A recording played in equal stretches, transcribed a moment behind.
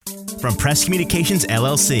From Press Communications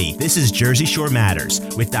LLC, this is Jersey Shore Matters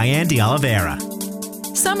with Diane de Oliveira.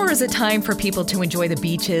 Summer is a time for people to enjoy the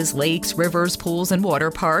beaches, lakes, rivers, pools, and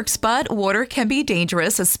water parks, but water can be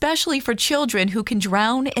dangerous, especially for children who can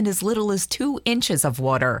drown in as little as 2 inches of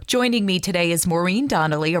water. Joining me today is Maureen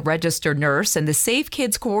Donnelly, a registered nurse and the Safe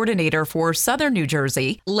Kids Coordinator for Southern New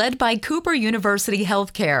Jersey, led by Cooper University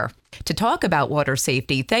Healthcare. To talk about water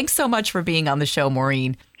safety, thanks so much for being on the show,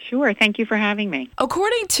 Maureen. Sure. Thank you for having me.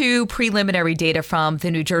 According to preliminary data from the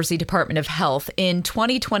New Jersey Department of Health, in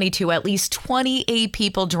 2022, at least 28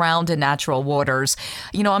 people drowned in natural waters.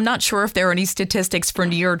 I'm not sure if there are any statistics for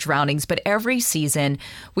near drownings, but every season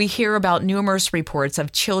we hear about numerous reports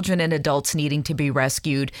of children and adults needing to be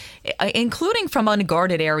rescued, including from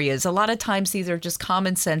unguarded areas. A lot of times these are just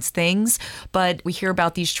common sense things, but we hear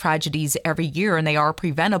about these tragedies every year and they are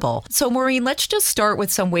preventable. So, Maureen, let's just start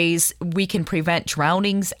with some ways we can prevent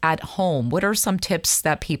drownings at home. What are some tips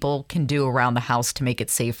that people can do around the house to make it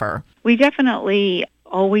safer? We definitely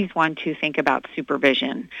always want to think about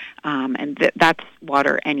supervision, and that's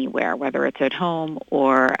water anywhere, whether it's at home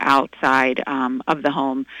or outside of the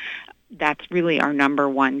home. That's really our number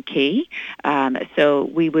one key. So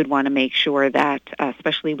we would want to make sure that,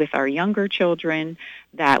 especially with our younger children,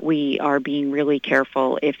 that we are being really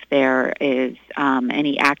careful if there is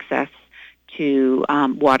any access to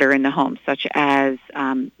water in the home, such as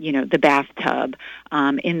the bathtub,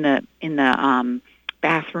 in the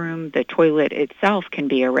bathroom. The toilet itself can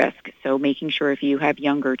be a risk. So making sure if you have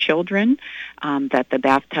younger children that the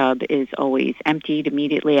bathtub is always emptied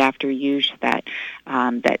immediately after use. That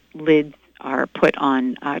lids are put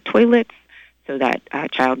on toilets so that a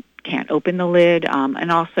child can't open the lid.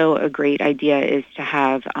 And also a great idea is to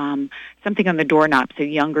have something on the doorknob so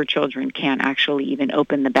younger children can't actually even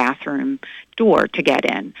open the bathroom door to get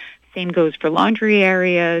in. Same goes for laundry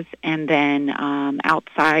areas. And then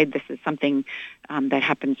outside, this is something that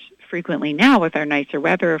happens frequently now with our nicer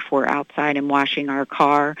weather. If we're outside and washing our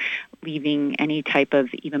car, leaving any type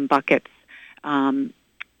of even buckets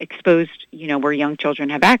exposed, where young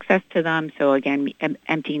children have access to them. So again,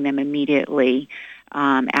 emptying them immediately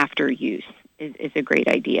after use is a great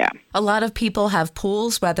idea. A lot of people have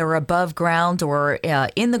pools, whether above ground or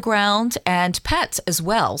in the ground, and pets as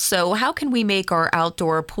well. So how can we make our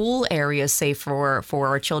outdoor pool areas safe for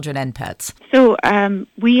our children and pets? So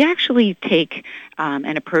we actually take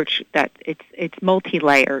an approach that it's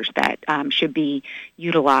multi-layers that should be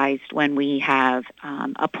utilized when we have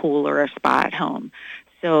a pool or a spa at home.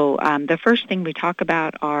 So the first thing we talk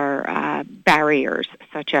about are barriers,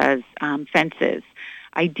 such as fences.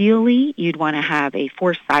 Ideally, you'd want to have a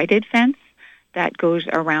 4-sided fence that goes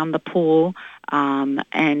around the pool, and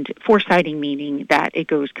 4-siding meaning that it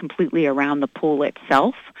goes completely around the pool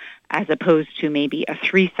itself, as opposed to maybe a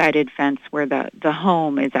 3-sided fence where the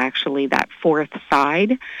home is actually that fourth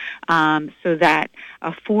side, so that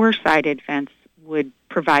a 4-sided fence would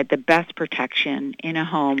provide the best protection in a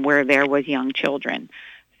home where there was young children,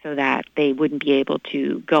 so that they wouldn't be able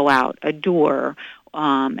to go out a door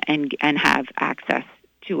and have access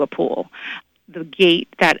to a pool. The gate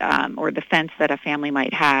that or the fence that a family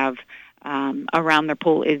might have around their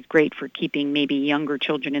pool is great for keeping maybe younger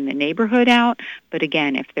children in the neighborhood out. But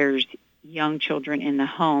again, if there's young children in the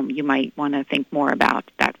home, you might want to think more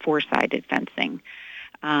about that 4-sided fencing.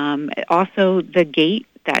 Also, the gate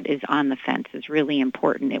that is on the fence is really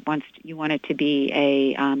important. You want it to be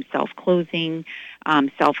a self-closing,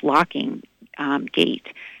 self-locking gate.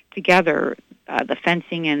 Together, the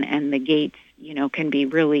fencing and the gates, can be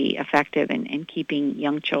really effective in keeping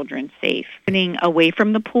young children safe. Getting away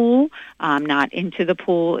from the pool, not into the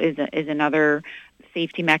pool, is another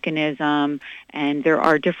safety mechanism, and there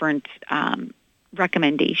are different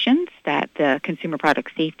recommendations that the Consumer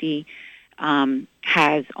Product Safety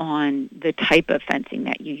has on the type of fencing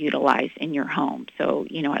that you utilize in your home. So,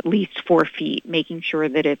 at least 4 feet, making sure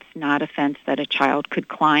that it's not a fence that a child could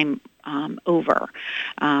climb over,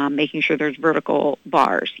 making sure there's vertical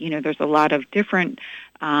bars. There's a lot of different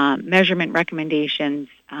measurement recommendations,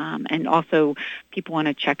 and also people want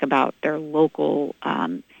to check about their local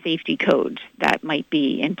safety codes that might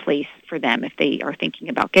be in place for them if they are thinking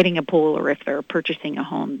about getting a pool or if they're purchasing a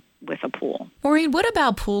home with a pool. Maureen, what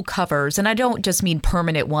about pool covers? And I don't just mean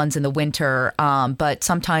permanent ones in the winter, but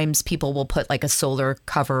sometimes people will put like a solar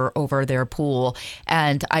cover over their pool.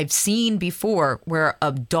 And I've seen before where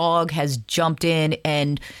a dog has jumped in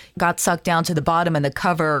and got sucked down to the bottom and the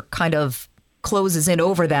cover kind of closes in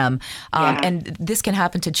over them. And this can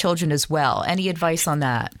happen to children as well. Any advice on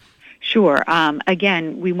that? Sure.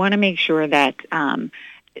 Again, we want to make sure that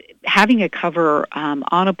having a cover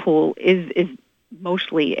on a pool is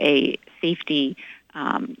mostly a safety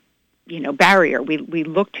barrier. We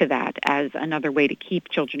look to that as another way to keep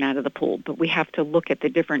children out of the pool, but we have to look at the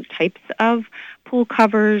different types of pool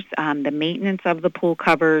covers, the maintenance of the pool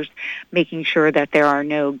covers, making sure that there are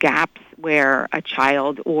no gaps where a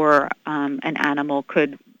child or an animal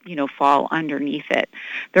could fall underneath it.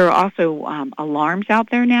 There are also alarms out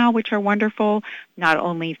there now, which are wonderful, not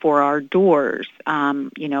only for our doors,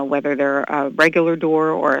 whether they're a regular door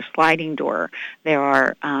or a sliding door. There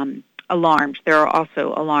are alarms. There are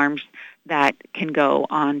also alarms that can go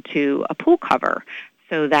onto a pool cover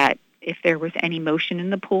so that if there was any motion in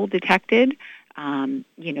the pool detected,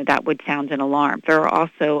 that would sound an alarm. There are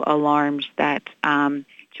also alarms that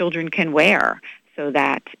children can wear so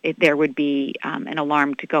that there would be an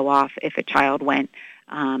alarm to go off if a child went,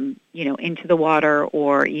 into the water,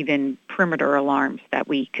 or even perimeter alarms that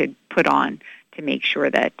we could put on to make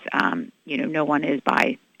sure that, no one is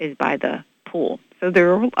by the pool. So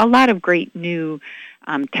there are a lot of great new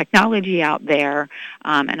technology out there,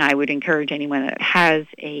 and I would encourage anyone that has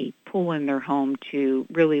a pool in their home to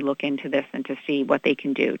really look into this and to see what they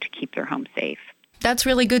can do to keep their home safe. That's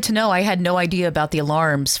really good to know. I had no idea about the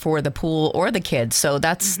alarms for the pool or the kids. So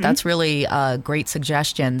that's really great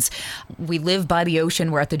suggestions. We live by the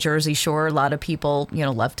ocean. We're at the Jersey Shore. A lot of people,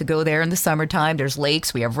 love to go there in the summertime. There's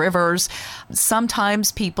lakes. We have rivers.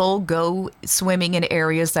 Sometimes people go swimming in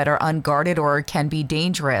areas that are unguarded or can be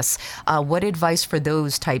dangerous. What advice for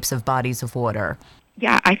those types of bodies of water?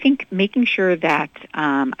 Yeah, I think making sure that,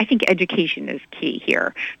 I think education is key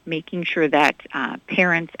here, making sure that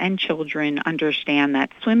parents and children understand that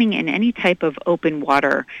swimming in any type of open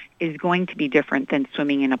water is going to be different than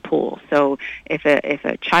swimming in a pool. So if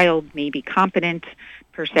a child may be competent,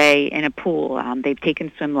 per se, in a pool, they've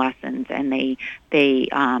taken swim lessons and they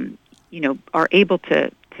are able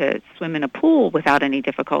to swim in a pool without any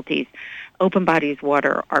difficulties, open bodies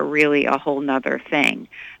water are really a whole nother thing.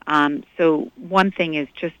 So one thing is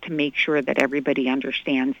just to make sure that everybody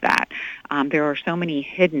understands that. There are so many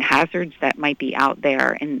hidden hazards that might be out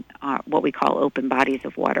there in what we call open bodies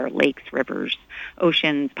of water, lakes, rivers,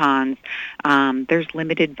 oceans, ponds. There's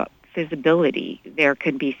limited visibility. There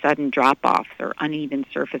could be sudden drop-offs or uneven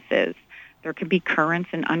surfaces. There could be currents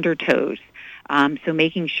and undertows. So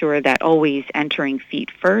making sure that always entering feet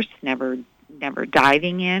first, never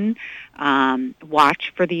diving in,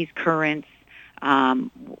 watch for these currents,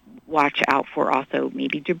 watch out for also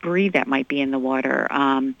maybe debris that might be in the water.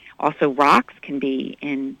 Also rocks can be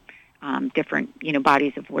in different,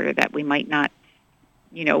 bodies of water that we might not,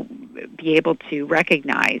 be able to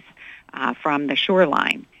recognize from the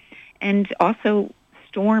shoreline. And also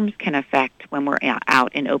storms can affect when we're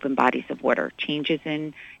out in open bodies of water, changes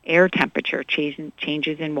in air temperature,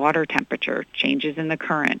 changes in water temperature, changes in the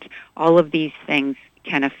current. All of these things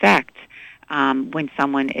can affect when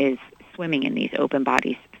someone is swimming in these open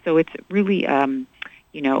bodies. So it's really,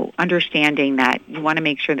 understanding that you want to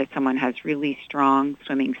make sure that someone has really strong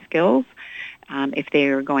swimming skills if they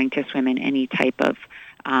are going to swim in any type of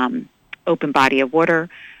open body of water.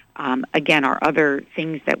 Again, our other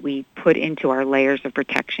things that we put into our layers of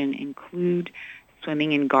protection include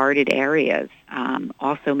swimming in guarded areas,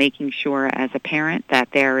 also making sure as a parent that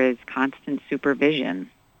there is constant supervision,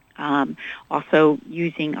 also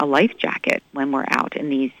using a life jacket when we're out in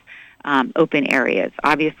these open areas.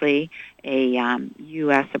 Obviously, a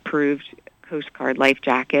U.S.-approved Coast Guard life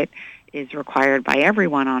jacket is required by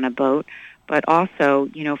everyone on a boat, but also,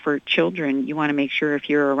 for children, you want to make sure if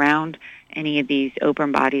you're around any of these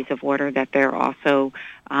open bodies of water that they're also,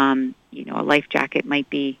 a life jacket might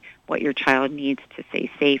be what your child needs to stay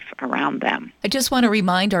safe around them. I just want to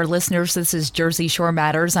remind our listeners, this is Jersey Shore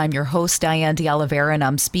Matters. I'm your host, Diane de Oliveira, and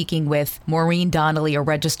I'm speaking with Maureen Donnelly, a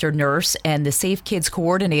registered nurse and the Safe Kids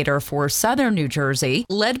Coordinator for Southern New Jersey,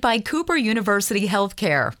 led by Cooper University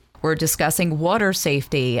Healthcare. We're discussing water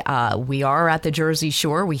safety. We are at the Jersey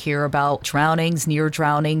Shore. We hear about drownings, near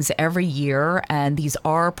drownings every year, and these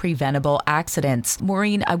are preventable accidents.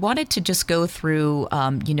 Maureen, I wanted to just go through,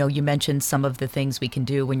 you mentioned some of the things we can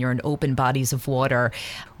do when you're in open bodies of water.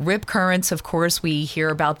 Rip currents, of course, we hear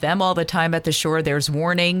about them all the time at the shore. There's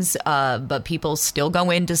warnings, but people still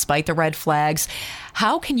go in despite the red flags.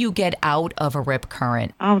 How can you get out of a rip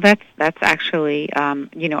current? Oh, that's actually,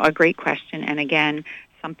 a great question. And again,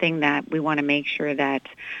 something that we want to make sure that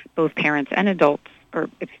both parents and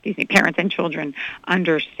parents and children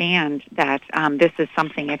understand that this is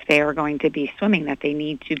something, if they are going to be swimming, that they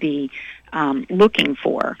need to be looking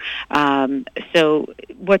for. So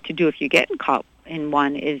what to do if you get caught in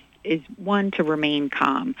one is one, to remain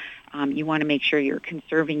calm. You want to make sure you're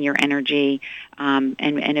conserving your energy, and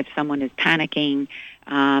if someone is panicking,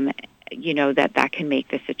 that can make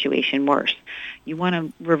the situation worse. You want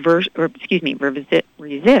to resist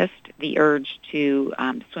the urge to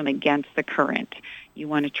swim against the current. You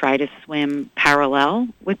want to try to swim parallel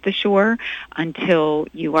with the shore until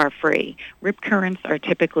you are free. Rip currents are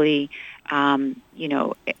typically,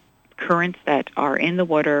 currents that are in the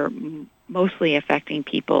water, mostly affecting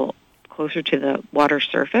people closer to the water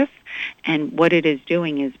surface. And what it is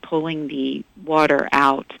doing is pulling the water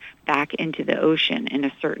out back into the ocean in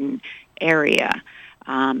a certain area.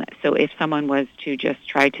 So if someone was to just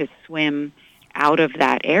try to swim out of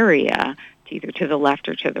that area, either to the left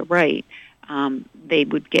or to the right, they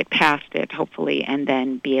would get past it, hopefully, and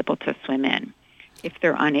then be able to swim in. If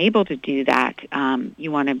they're unable to do that,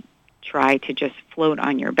 you want to try to just float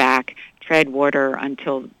on your back, tread water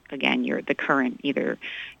until, again, the current either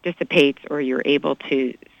dissipates or you're able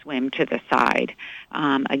to swim to the side.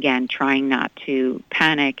 Again, trying not to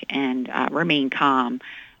panic and remain calm,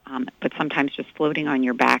 but sometimes just floating on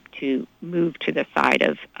your back to move to the side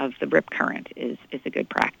of the rip current is a good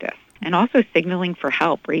practice. And also signaling for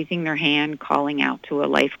help, raising their hand, calling out to a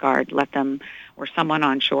lifeguard, or someone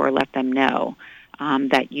on shore, let them know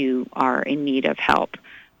that you are in need of help.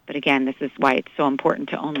 But again, this is why it's so important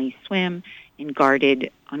to only swim in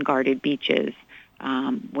unguarded beaches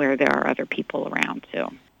where there are other people around too.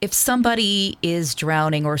 If somebody is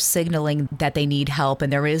drowning or signaling that they need help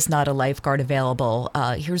and there is not a lifeguard available,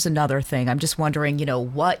 here's another thing. I'm just wondering,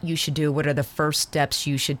 what you should do. What are the first steps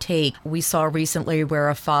you should take? We saw recently where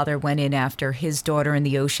a father went in after his daughter in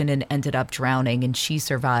the ocean and ended up drowning, and she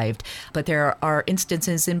survived. But there are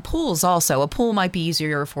instances in pools also. A pool might be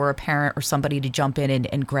easier for a parent or somebody to jump in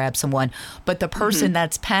and grab someone. But the person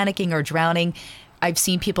that's panicking or drowning, I've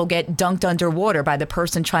seen people get dunked underwater by the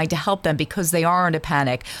person trying to help them because they are in a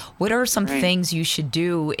panic. What are some things you should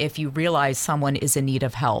do if you realize someone is in need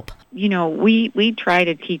of help? We try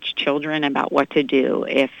to teach children about what to do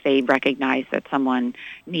if they recognize that someone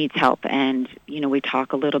needs help. And, we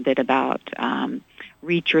talk a little bit about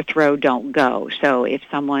reach or throw, don't go. So if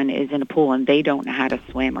someone is in a pool and they don't know how to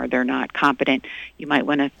swim or they're not competent, you might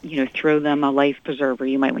want to, throw them a life preserver.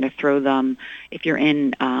 You might want to throw them, if you're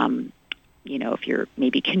in if you're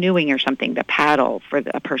maybe canoeing or something, the paddle for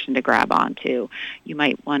a person to grab onto. You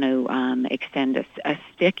might want to extend a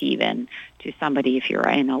stick even to somebody if you're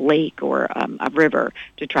in a lake or a river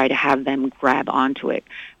to try to have them grab onto it.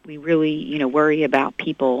 We really, worry about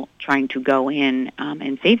people trying to go in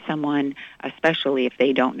and save someone, especially if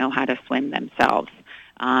they don't know how to swim themselves.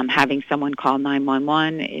 Having someone call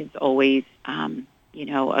 911 is always,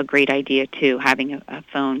 a great idea too, having a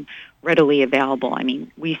phone readily available. I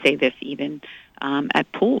mean, we say this even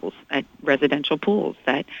at pools, at residential pools,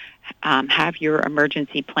 that have your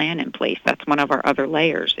emergency plan in place. That's one of our other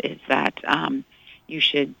layers, is that you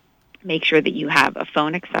should make sure that you have a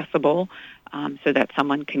phone accessible so that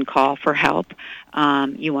someone can call for help.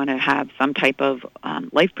 You want to have some type of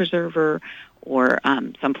life preserver or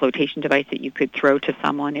some flotation device that you could throw to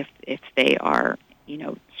someone if they are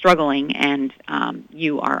struggling and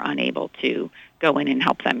you are unable to go in and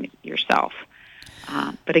help them yourself.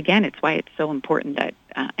 But again, it's why it's so important that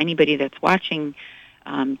anybody that's watching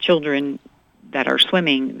children that are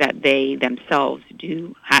swimming, that they themselves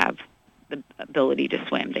do have the ability to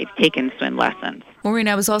swim. They've taken swim lessons. Maureen,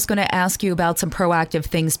 I was also going to ask you about some proactive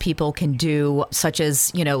things people can do, such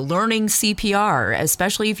as, learning CPR,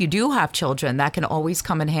 especially if you do have children. That can always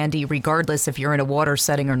come in handy regardless if you're in a water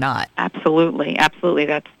setting or not. Absolutely.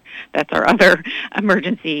 That's our other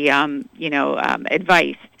emergency,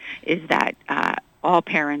 advice, is that all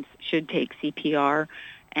parents should take CPR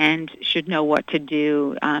and should know what to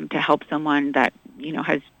do to help someone that,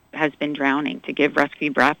 has been drowning, to give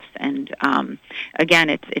rescue breaths. And again,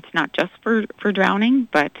 it's not just for drowning,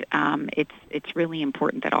 but it's really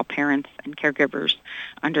important that all parents and caregivers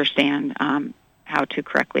understand how to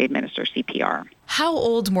correctly administer CPR. How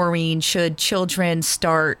old, Maureen, should children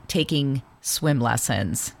start taking swim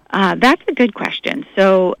lessons? That's a good question.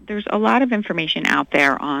 So there's a lot of information out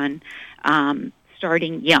there on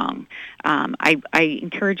starting young. I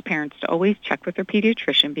encourage parents to always check with their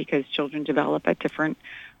pediatrician because children develop at different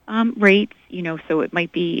rates, so it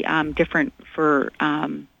might be different for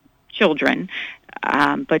children.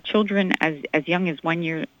 But children as young as 1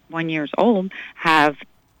 year old have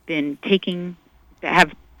taken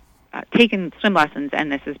swim lessons,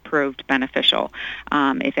 and this has proved beneficial.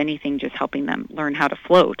 If anything, just helping them learn how to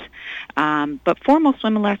float. But formal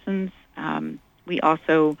swim lessons, we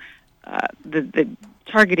also, the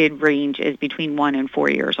targeted range is between 1 and 4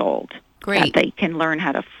 years old. Great. They can learn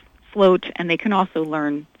how to float, and they can also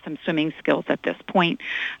learn some swimming skills at this point.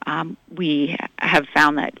 We have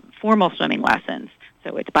found that formal swimming lessons,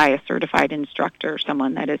 So it's by a certified instructor,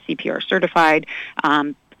 someone that is CPR certified,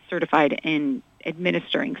 certified in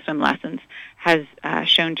administering swim lessons, has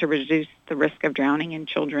shown to reduce the risk of drowning in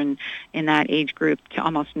children in that age group to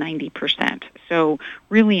almost 90%. So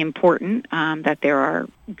really important that there are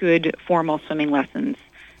good formal swimming lessons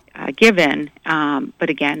given. But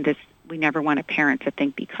again, we never want a parent to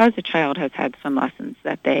think because a child has had swim lessons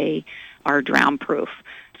that they are drown-proof.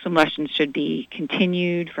 Swim lessons should be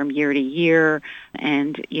continued from year to year,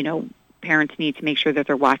 and, parents need to make sure that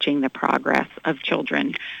they're watching the progress of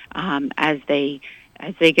children as they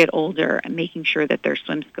get older and making sure that their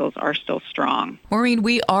swim skills are still strong. Maureen,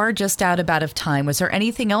 we are just out of time. Was there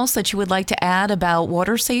anything else that you would like to add about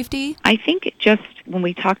water safety? I think just when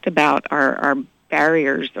we talked about our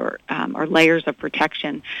barriers or layers of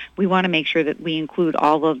protection, we want to make sure that we include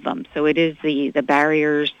all of them. So it is the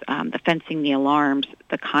barriers, the fencing, the alarms,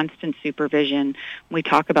 the constant supervision. When we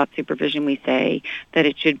talk about supervision, we say that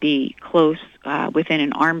it should be close, within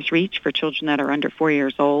an arm's reach for children that are under 4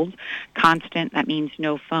 years old. Constant, that means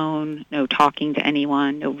no phone, no talking to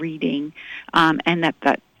anyone, no reading, and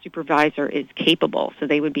that supervisor is capable. So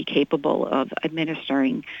they would be capable of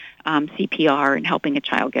administering CPR and helping a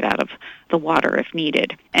child get out of the water if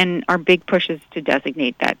needed. And our big push is to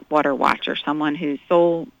designate that water watcher, someone whose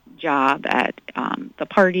sole job at the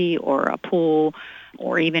party or a pool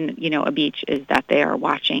or even, a beach is that they are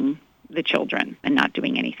watching the children and not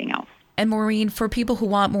doing anything else. And Maureen, for people who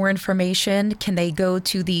want more information, can they go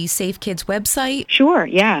to the Safe Kids website? Sure,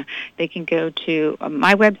 yeah. They can go to,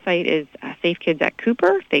 my website is Safe Kids at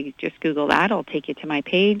Cooper. If they just Google that, it'll take you to my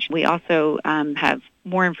page. We also have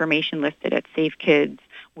more information listed at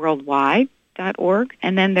safekidsworldwide.org.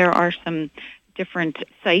 And then there are some different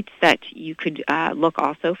sites that you could look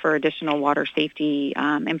also for additional water safety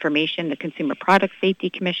information. The Consumer Product Safety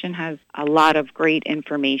Commission has a lot of great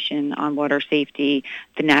information on water safety,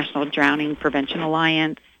 the National Drowning Prevention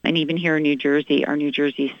Alliance, and even here in New Jersey, our New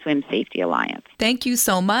Jersey Swim Safety Alliance. Thank you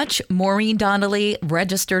so much. Maureen Donnelly,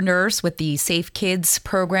 registered nurse with the Safe Kids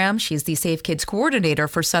program. She's the Safe Kids coordinator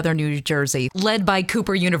for Southern New Jersey, led by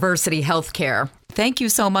Cooper University Healthcare. Thank you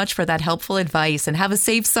so much for that helpful advice, and have a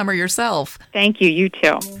safe summer yourself. Thank you. You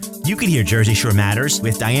too. You can hear Jersey Shore Matters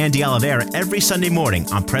with Diane de Oliveira every Sunday morning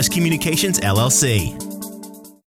on Press Communications, LLC.